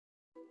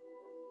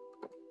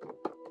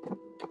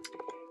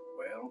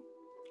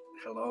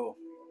Hello,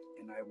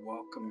 and I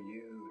welcome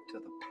you to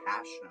the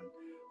passion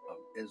of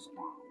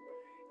Islam,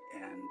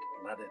 and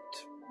let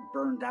it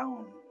burn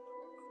down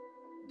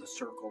the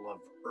circle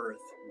of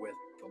earth with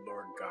the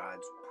Lord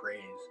God's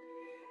praise.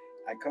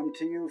 I come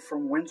to you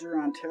from Windsor,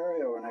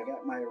 Ontario, and I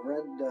got my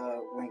Red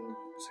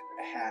Wings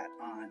hat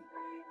on,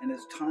 and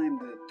it's time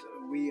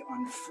that we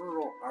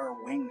unfurl our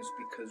wings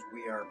because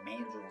we are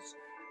angels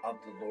of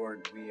the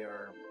Lord. We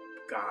are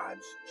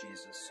God's,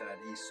 Jesus said,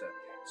 Isa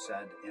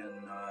said in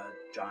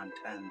John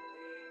 10.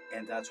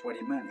 And that's what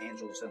he meant,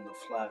 angels in the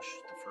flesh,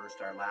 the first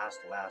our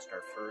last, the last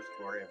our first,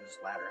 glory of his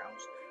latter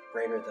house,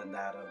 greater than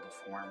that of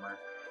the former.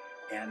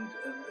 And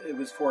it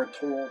was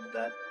foretold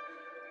that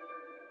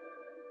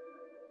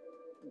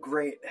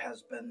great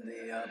has been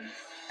the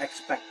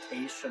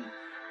expectation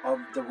of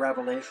the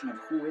revelation of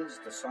who is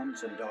the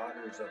sons and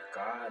daughters of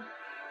God.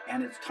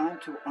 And it's time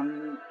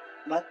to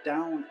let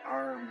down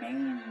our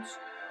manes.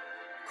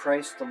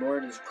 Christ the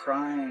Lord is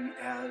crying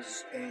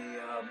as a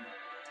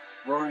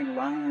roaring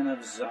lion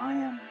of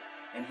Zion,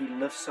 and he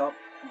lifts up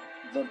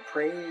the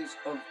praise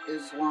of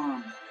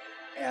Islam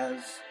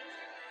as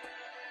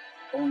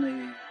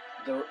only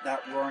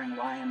that roaring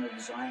lion of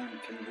Zion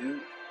can do.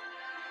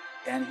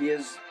 And he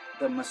is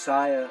the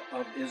Messiah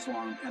of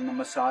Islam and the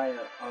Messiah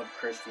of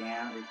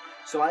Christianity.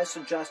 So I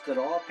suggest that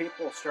all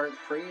people start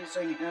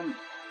praising him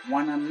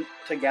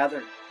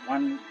together,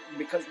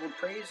 because we're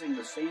praising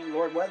the same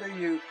Lord. Whether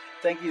you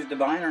think he's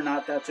divine or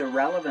not, that's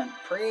irrelevant.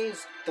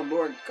 Praise the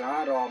Lord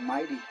God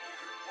Almighty,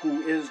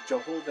 who is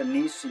Jehovah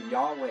Nisi,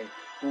 Yahweh,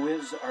 who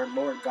is our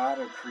Lord God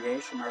of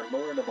creation, our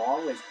Lord of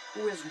always,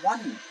 who is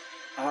one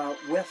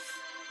with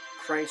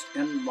Christ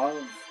in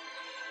love.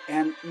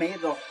 And may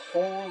the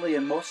holy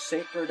and most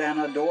sacred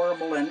and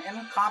adorable and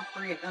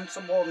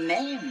incomprehensible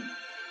name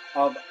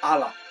of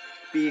Allah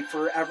be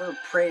forever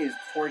praised,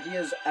 for he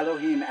is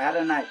Elohim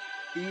Adonai.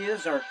 He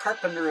is our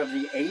carpenter of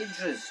the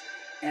ages,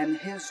 and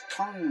his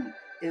tongue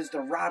is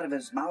the rod of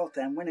his mouth,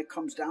 and when it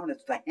comes down,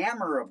 it's the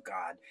hammer of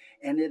God,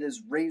 and it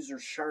is razor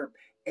sharp,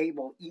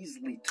 able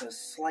easily to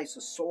slice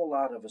a soul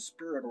out of a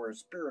spirit, or a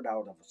spirit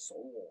out of a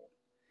soul.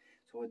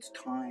 So it's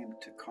time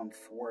to come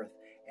forth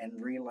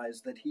and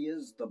realize that he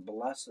is the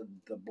blessed,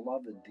 the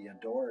beloved, the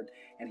adored,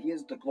 and he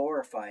is the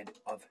glorified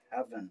of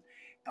heaven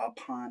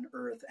upon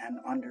earth and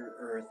under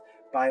earth,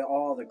 by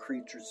all the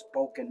creatures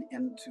spoken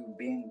into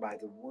being by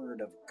the word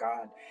of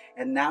God.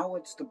 And now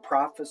it's the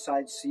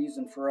prophesied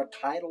season for a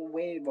tidal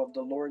wave of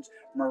the Lord's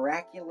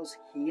miraculous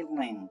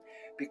healing,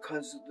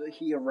 because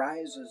he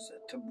arises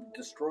to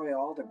destroy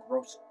all the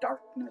gross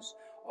darkness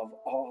of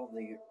all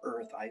the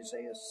earth,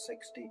 Isaiah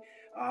 60,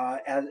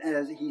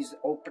 as he's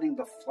opening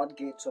the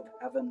floodgates of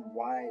heaven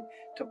wide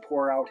to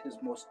pour out his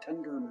most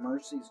tender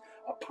mercies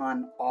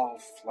upon all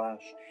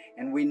flesh.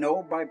 And we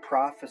know by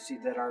prophecy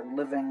that our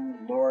living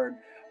Lord,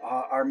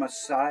 our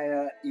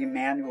Messiah,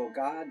 Emmanuel,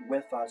 God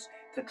with us,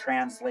 the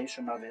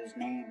translation of his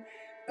name,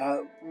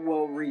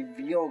 will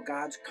reveal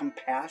God's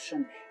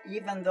compassion,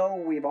 even though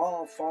we've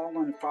all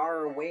fallen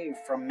far away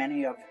from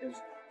many of his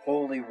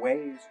holy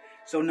ways.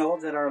 So know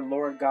that our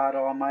Lord God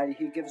Almighty,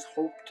 he gives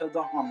hope to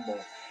the humble,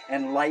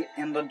 and light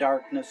in the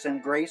darkness,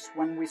 and grace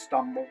when we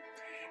stumble.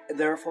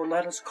 Therefore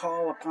let us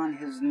call upon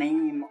his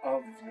name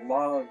of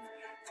love,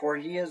 for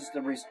he is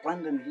the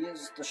resplendent, he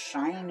is the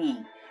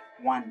shiny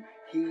one,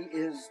 he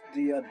is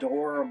the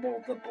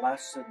adorable, the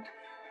blessed,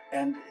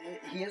 and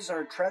he is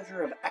our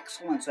treasure of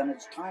excellence. And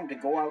it's time to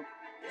go out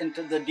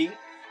into the deep.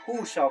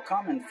 Who shall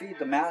come and feed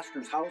the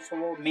master's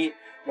household meat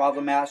while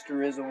the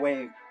master is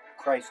away?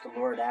 Christ the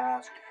Lord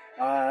asked.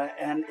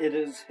 And it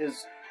is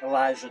his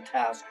Elijah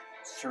task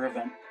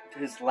servant,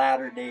 his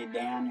latter-day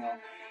Daniel.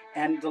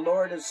 And the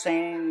Lord is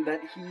saying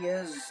that he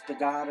is the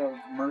God of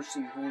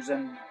mercy, who's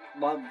in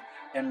love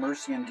and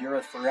mercy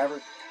endureth forever.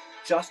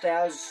 Just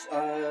as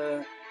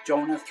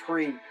Jonah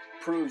 3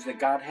 proves that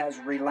God has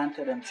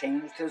relented and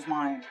changed his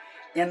mind,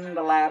 in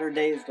the latter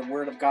days, the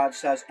word of God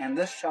says, and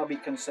this shall be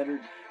considered,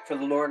 for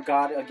the Lord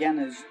God, again,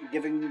 is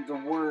giving the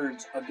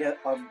words of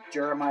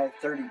Jeremiah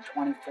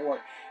 30:24.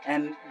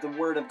 And the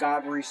word of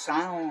God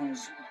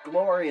resounds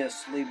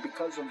gloriously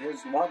because of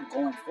his love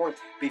going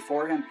forth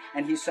before him.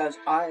 And he says,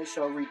 I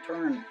shall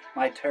return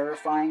my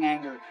terrifying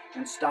anger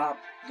and stop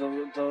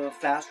the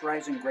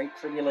fast-rising great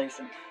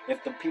tribulation,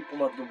 if the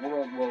people of the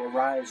world will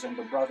arise in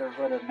the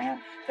brotherhood of man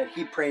that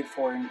he prayed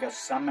for in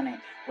Gethsemane,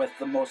 with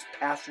the most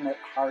passionate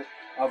heart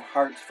of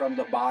hearts from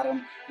the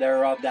bottom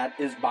thereof that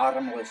is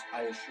bottomless,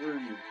 I assure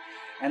you.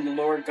 And the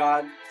Lord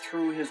God,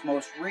 through his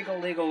most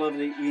regal eagle of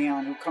the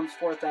eon, who comes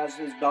forth as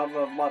his dove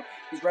of love,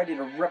 he's ready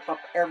to rip up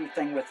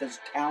everything with his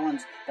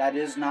talons that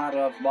is not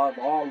of love,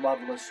 all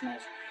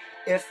lovelessness.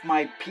 If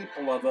my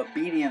people of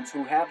obedience,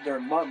 who have their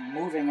love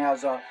moving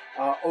as a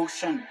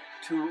ocean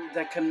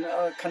that can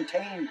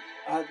contain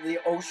the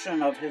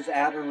ocean of his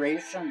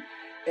adoration,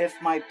 if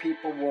my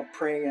people will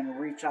pray and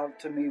reach out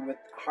to me with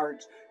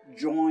hearts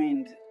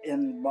joined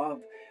in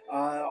love,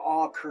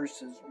 all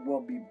curses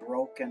will be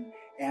broken,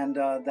 And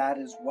that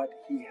is what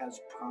he has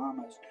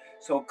promised.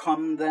 So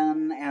come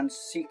then and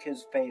seek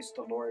his face,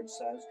 the Lord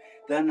says.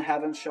 Then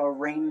heaven shall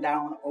rain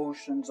down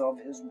oceans of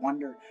his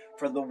wonder.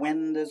 For the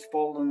wind is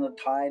full and the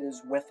tide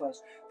is with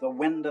us. The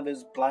wind of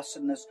his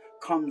blessedness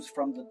comes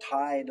from the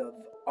tide of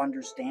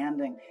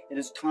understanding. It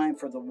is time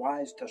for the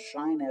wise to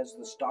shine as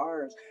the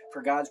stars.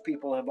 For God's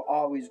people have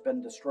always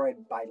been destroyed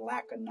by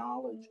lack of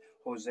knowledge.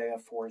 Hosea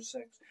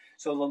 4:6.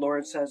 So the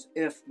Lord says,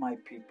 if my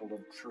people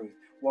of truth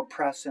will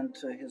press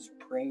into his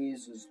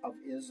praises of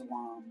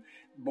Islam,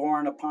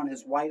 borne upon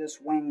his whitest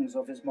wings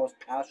of his most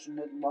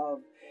passionate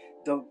love,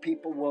 the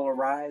people will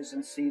arise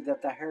and see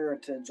that the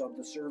heritage of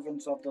the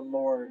servants of the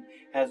Lord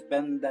has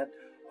been that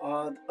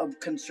of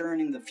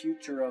concerning the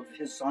future of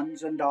his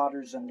sons and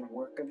daughters and the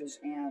work of his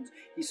hands.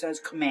 He says,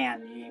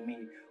 command ye me.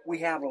 We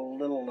have a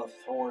little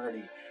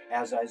authority,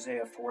 as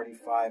Isaiah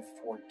 45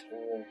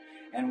 foretold.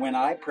 And when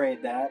I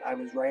prayed that, I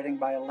was writing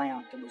by a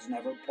lamp that was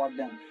never plugged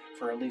in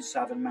for at least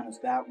 7 minutes.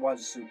 That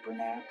was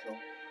supernatural.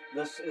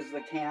 This is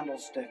the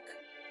candlestick,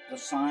 the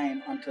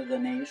sign unto the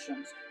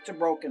nations. It's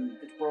broken.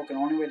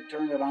 Only way to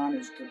turn it on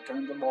is to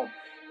turn the bulb.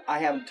 I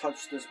haven't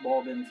touched this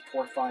bulb in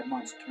 4 or 5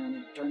 months.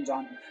 Turns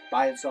on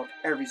by itself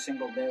every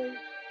single day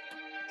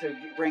to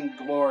bring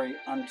glory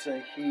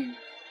unto he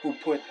who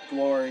put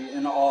glory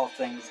in all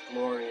things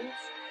glorious.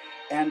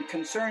 And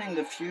concerning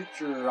the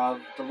future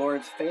of the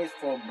Lord's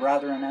faithful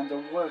brethren and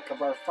the work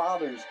of our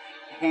fathers'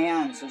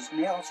 hands, his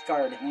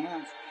nail-scarred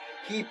hands,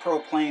 he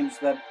proclaims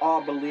that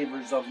all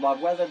believers of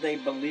love, whether they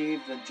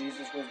believe that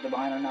Jesus was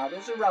divine or not,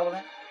 is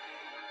irrelevant.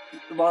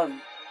 Love,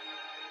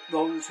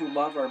 those who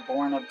love are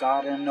born of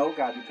God and know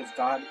God, because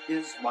God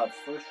is love.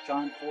 1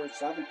 John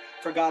 4:7.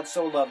 For God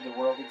so loved the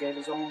world, he gave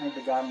his only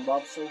begotten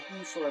love, so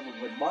whosoever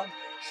would love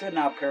should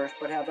not perish,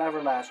 but have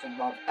everlasting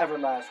love,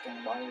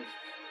 everlasting life.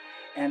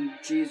 And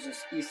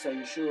Jesus, Isa,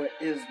 Yeshua,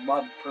 is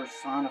love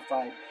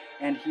personified,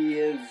 and he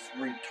is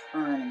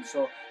returning.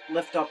 So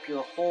lift up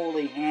your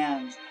holy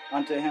hands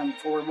unto him,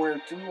 for where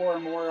two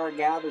or more are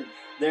gathered,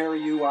 there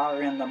you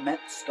are in the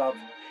midst of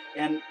them.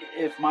 And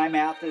if my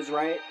math is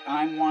right,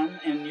 I'm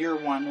one and you're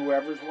one,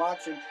 whoever's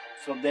watching.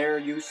 So there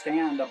you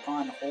stand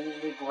upon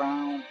holy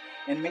ground.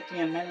 And Mickey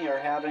and Minnie are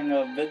having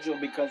a vigil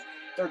because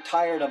they're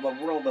tired of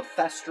a world of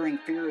festering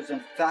fears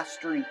and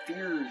festering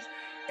fears.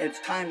 It's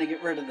time to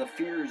get rid of the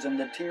fears and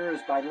the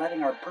tears by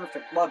letting our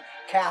perfect love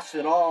cast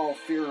it all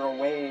fear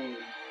away.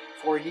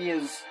 For he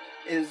has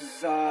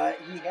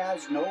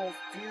no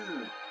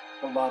fear,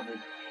 beloved.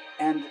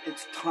 And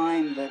it's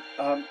time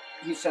that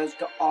he says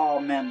to all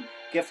men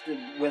gifted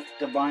with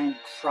divine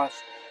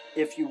trust,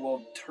 if you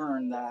will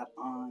turn that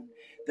on.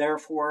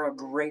 Therefore, a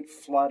great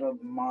flood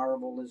of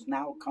marvel is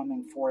now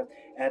coming forth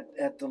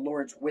at the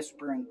Lord's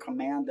whispering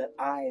command that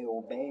I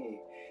obey,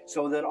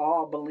 so that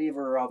all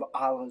believer of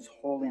Allah's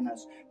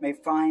holiness may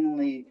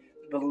finally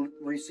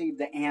receive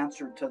the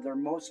answer to their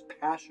most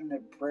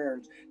passionate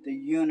prayers, the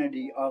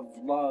unity of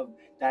love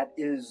that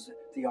is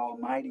the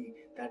Almighty,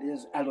 that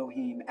is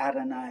Elohim,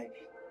 Adonai,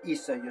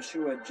 Isa,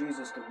 Yeshua,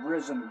 Jesus, the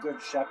risen good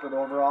shepherd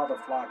over all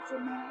the flocks of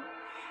man.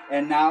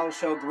 And now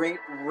shall great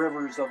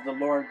rivers of the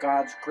Lord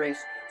God's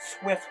grace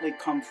swiftly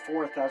come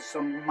forth as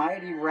some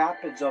mighty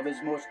rapids of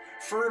his most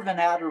fervent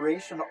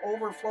adoration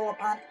overflow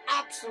upon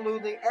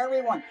absolutely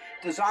everyone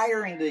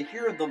desiring to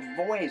hear the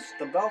voice,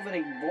 the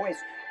velvety voice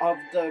of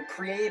the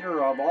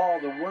Creator of all,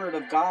 the Word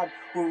of God,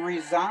 who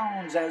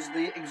resounds as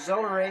the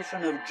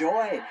exhilaration of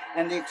joy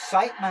and the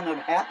excitement of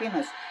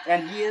happiness.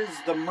 And he is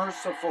the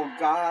merciful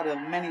God of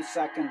many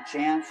second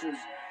chances.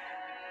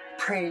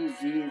 Praise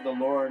ye the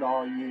Lord,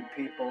 all ye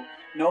people.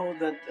 Know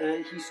that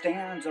he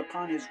stands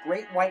upon his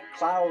great white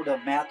cloud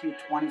of Matthew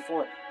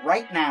 24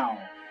 right now.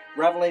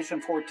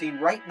 Revelation 14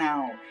 right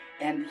now.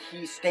 And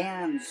he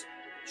stands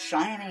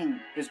shining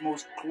his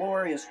most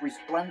glorious,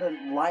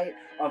 resplendent light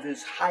of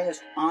his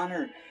highest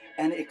honor.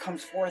 And it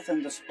comes forth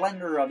in the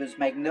splendor of his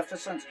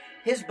magnificence,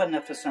 his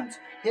beneficence,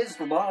 his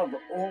love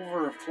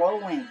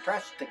overflowing,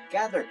 pressed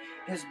together,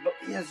 his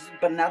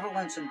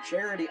benevolence and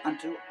charity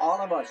unto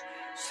all of us,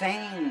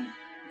 saying,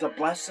 the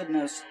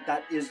blessedness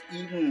that is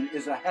Eden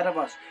is ahead of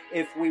us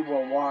if we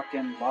will walk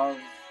in love.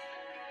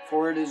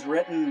 For it is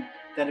written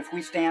that if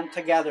we stand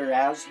together,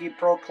 as he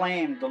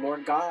proclaimed, the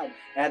Lord God,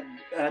 at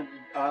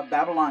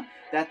Babylon,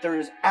 that there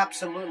is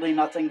absolutely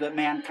nothing that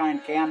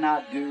mankind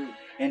cannot do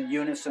in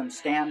unison,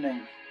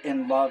 standing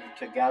in love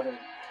together.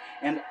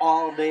 And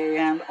all day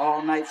and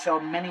all night shall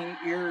many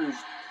ears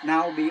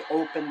now be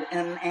opened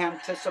in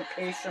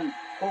anticipation,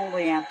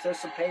 holy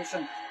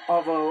anticipation,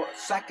 of a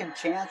second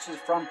chances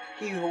from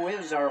he who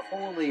is our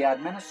holy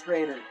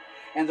administrator.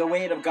 And the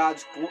weight of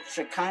God's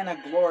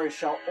Shekinah glory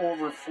shall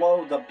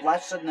overflow the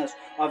blessedness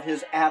of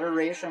his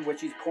adoration,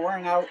 which he's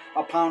pouring out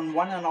upon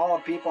one and all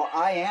people.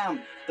 I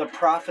am the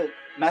prophet,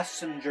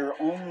 messenger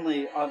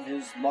only of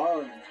his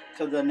love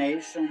to the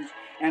nations.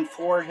 And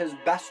for his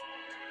best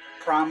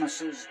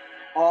promises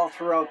all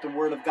throughout the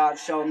Word of God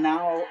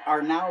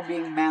are now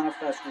being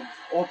manifested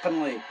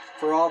openly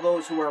for all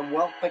those who are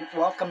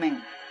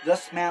welcoming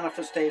this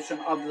manifestation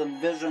of the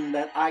vision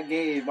that I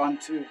gave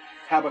unto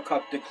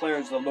Habakkuk,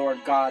 declares the Lord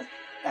God.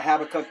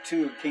 Habakkuk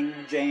 2, King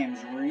James,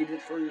 read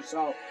it for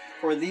yourself.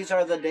 For these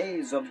are the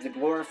days of the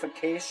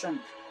glorification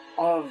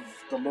of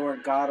the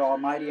Lord God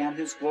Almighty, and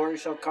his glory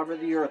shall cover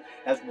the earth,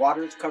 as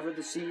waters cover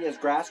the sea, as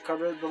grass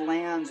covers the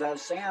lands,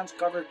 as sands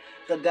cover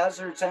the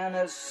deserts, and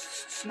as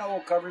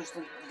snow covers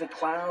the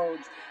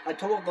clouds. I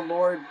told the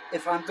Lord,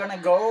 if I'm going to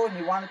go and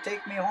you want to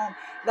take me home,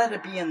 let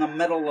it be in the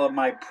middle of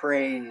my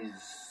praise.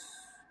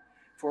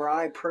 For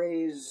I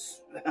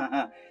praise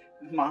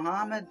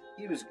Muhammad,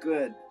 he was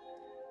good,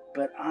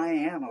 but I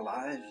am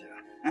Elijah.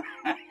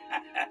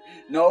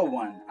 No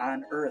one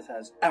on earth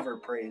has ever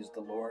praised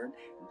the Lord,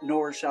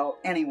 nor shall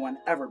anyone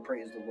ever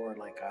praise the Lord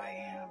like I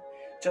am.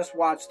 Just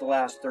watch the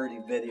last 30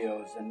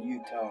 videos and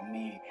you tell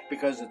me,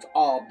 because it's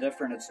all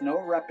different. It's no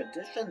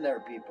repetition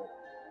there, people.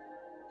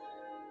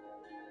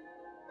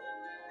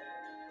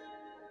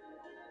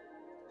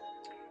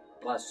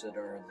 Blessed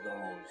are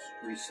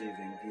those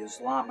receiving the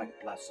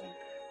Islamic blessing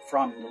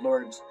from the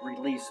Lord's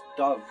released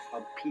dove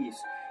of peace,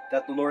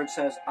 that the Lord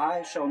says,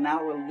 I shall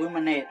now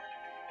illuminate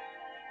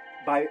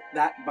by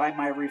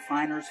my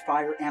refiner's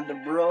fire, and the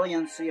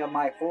brilliancy of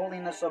my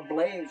holiness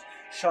ablaze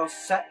shall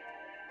set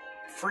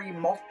free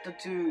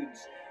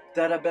multitudes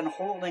that have been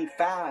holding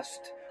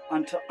fast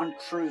unto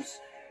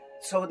untruths.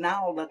 So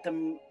now let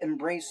them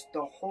embrace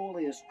the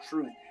holiest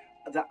truth,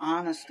 the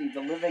honesty, the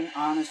living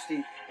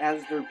honesty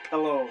as their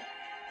pillow,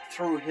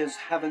 through his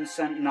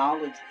heaven-sent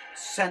knowledge,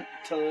 sent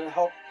to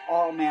help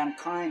all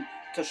mankind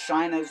to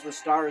shine as the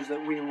stars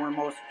that we were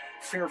most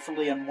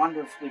fearfully and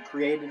wonderfully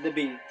created to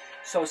be.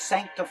 So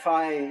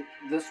sanctify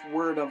this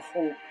word of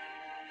hope.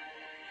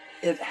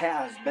 It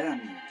has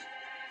been.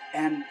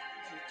 And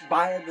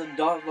by the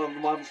dove of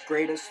love's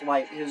greatest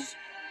light, his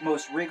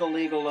most regal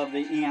eagle of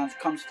the eons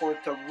comes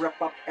forth to rip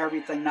up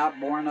everything not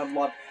born of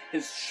love,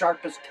 his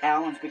sharpest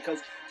talons, because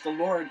the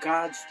Lord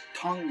God's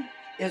tongue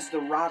is the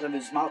rod of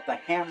his mouth, the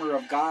hammer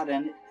of God,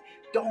 and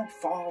don't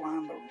fall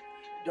on the,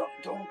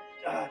 don't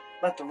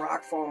let the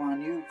rock fall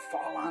on you,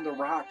 fall on the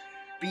rock.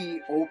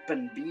 Be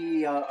open,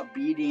 be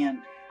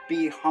obedient,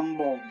 be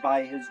humbled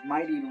by his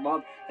mighty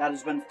love that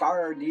has been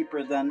far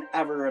deeper than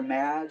ever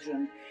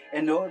imagined.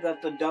 And know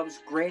that the dove's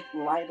great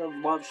light of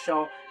love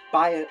shall,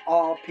 by it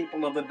all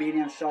people of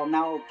obedience shall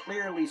now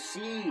clearly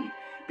see,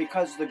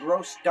 because the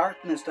gross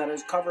darkness that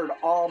has covered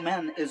all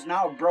men is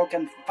now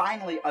broken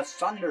finally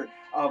asunder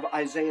of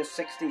Isaiah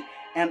 60.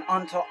 And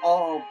unto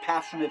all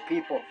passionate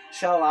people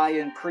shall I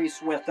increase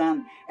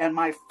within, and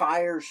my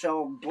fire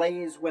shall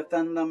blaze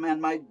within them,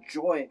 and my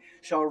joy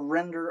shall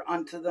render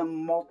unto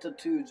them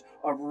multitudes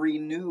of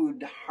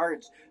renewed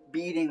hearts,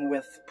 beating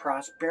with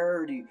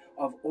prosperity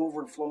of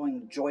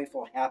overflowing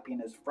joyful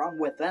happiness from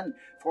within.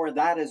 For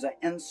that is an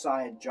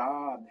inside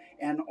job,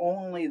 and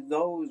only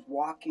those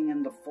walking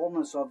in the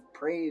fullness of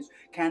praise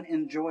can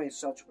enjoy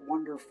such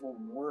wonderful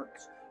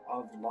works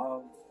of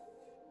love.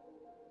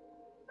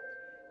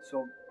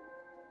 So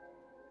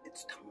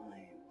it's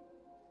time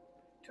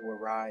to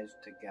arise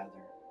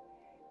together,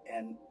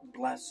 and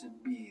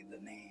blessed be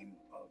the name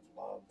of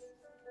love.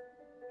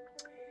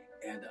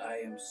 And I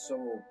am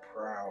so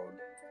proud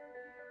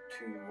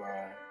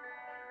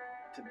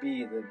to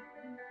be the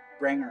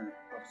bringer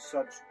of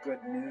such good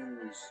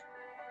news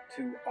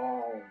to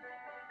all,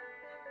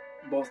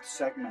 both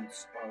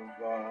segments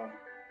of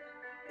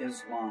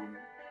Islam.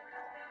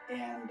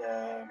 And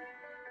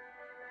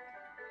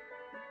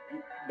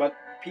but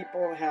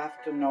people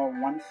have to know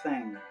one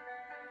thing,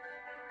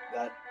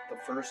 that the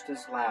first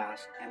is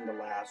last and the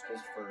last is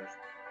first.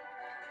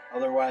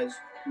 Otherwise,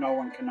 no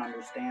one can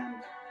understand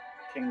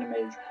Kingdom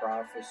Age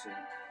prophecy.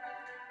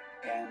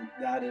 And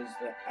that is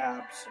the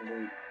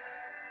absolute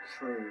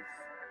truth.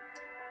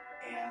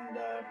 And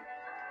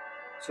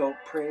so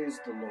praise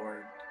the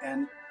Lord.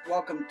 And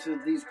welcome to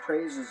these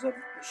praises of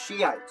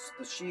Shiites,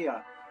 the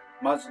Shia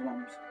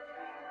Muslims.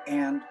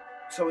 And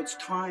so it's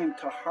time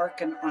to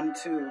hearken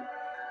unto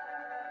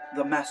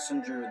the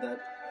messenger that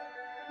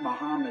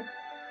Muhammad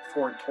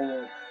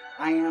foretold.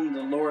 I am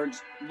the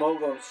Lord's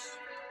Logos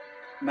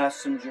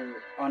messenger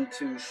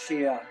unto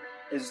Shia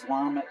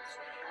Islamics,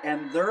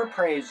 and their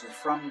praises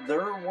from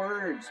their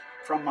words,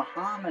 from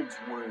Muhammad's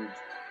words,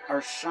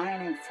 are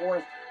shining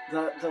forth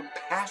the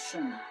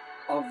passion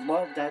of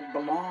love that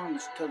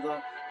belongs to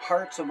the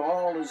hearts of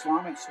all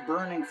Islamics,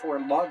 burning for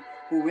love,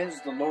 who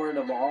is the Lord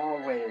of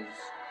always.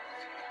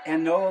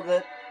 And know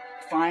that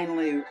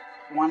finally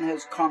one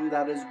has come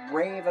that is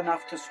brave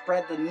enough to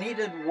spread the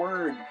needed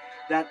word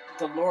that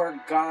the Lord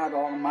God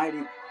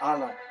Almighty,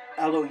 Allah,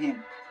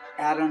 Elohim,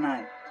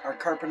 Adonai, our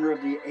carpenter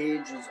of the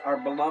ages, our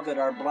beloved,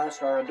 our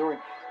blessed, our adored,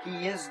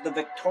 he is the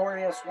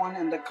victorious one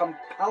and the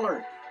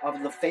compeller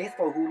of the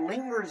faithful, who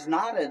lingers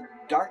not at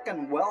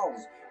darkened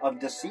wells of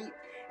deceit.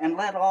 And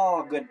let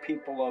all good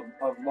people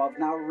of love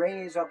now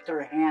raise up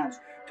their hands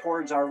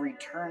towards our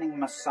returning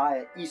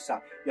Messiah,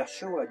 Isa,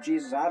 Yeshua,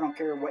 Jesus. I don't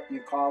care what you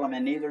call him,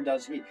 and neither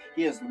does he.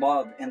 He is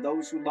love, and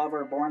those who love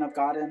are born of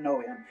God and know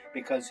him,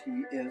 because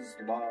he is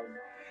love.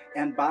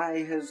 And by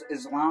his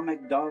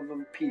Islamic dove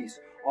of peace,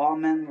 All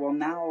men will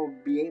now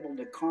be able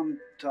to come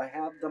to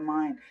have the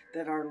mind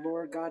that our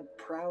Lord God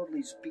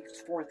proudly speaks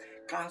forth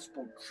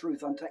gospel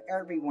truth unto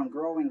everyone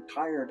growing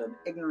tired of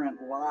ignorant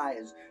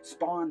lies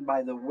spawned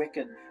by the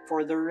wicked,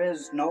 for there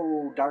is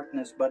no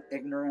darkness but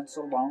ignorance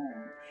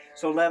alone.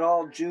 So let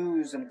all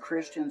Jews and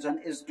Christians and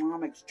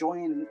Islamics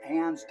join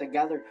hands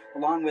together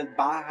along with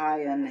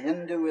Baha'i and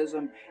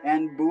Hinduism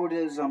and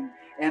Buddhism,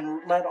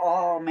 and let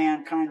all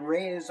mankind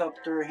raise up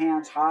their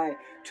hands high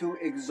to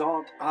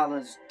exalt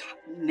Allah's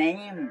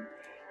name.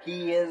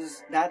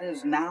 That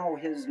is now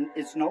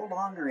it's no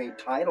longer a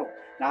title,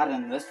 not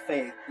in this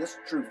faith, this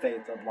true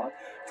faith of love.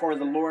 For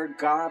the Lord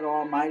God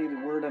Almighty,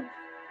 the word of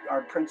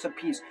our Prince of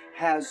Peace,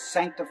 has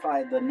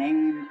sanctified the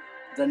name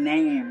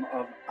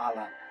of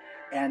Allah.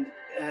 And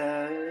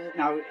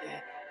now,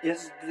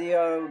 is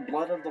the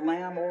blood of the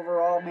Lamb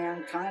over all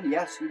mankind?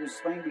 Yes, he was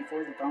slain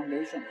before the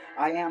foundation.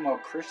 I am a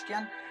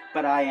Christian,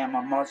 but I am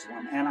a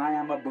Muslim, and I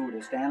am a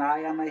Buddhist, and I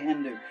am a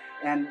Hindu.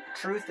 And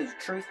truth is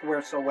truth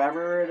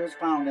wheresoever it is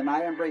found. And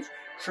I embrace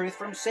truth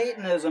from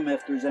Satanism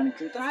if there's any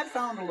truth. And I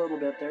found a little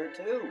bit there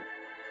too.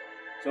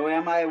 So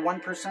am I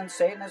 1%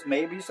 Satanist?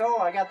 Maybe so.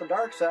 I got the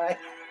dark side.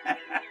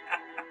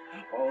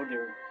 Oh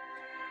dear.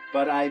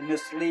 But I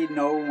mislead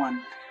no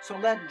one. So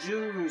let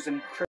Jews and Christians